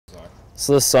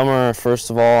So this summer,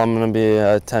 first of all, I'm going to be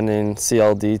attending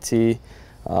CLDT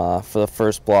for the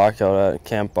first block out at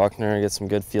Camp Buckner, get some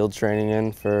good field training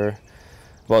in for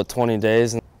about 20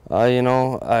 days.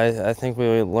 I think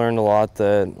we learned a lot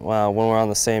that when we're on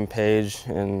the same page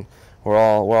and we're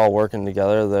all working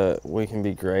together, that we can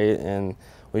be great, and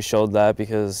we showed that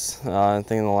because I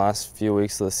think in the last few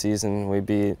weeks of the season we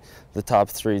beat the top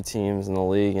 3 teams in the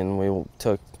league, and we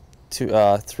took 3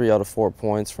 out of 4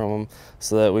 points from them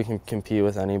so that we can compete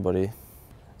with anybody.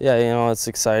 Yeah, it's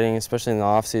exciting, especially in the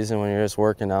off season when you're just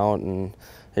working out and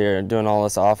you're doing all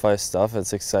this off-ice stuff.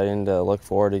 It's exciting to look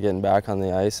forward to getting back on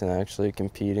the ice and actually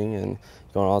competing and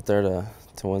going out there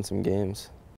to win some games.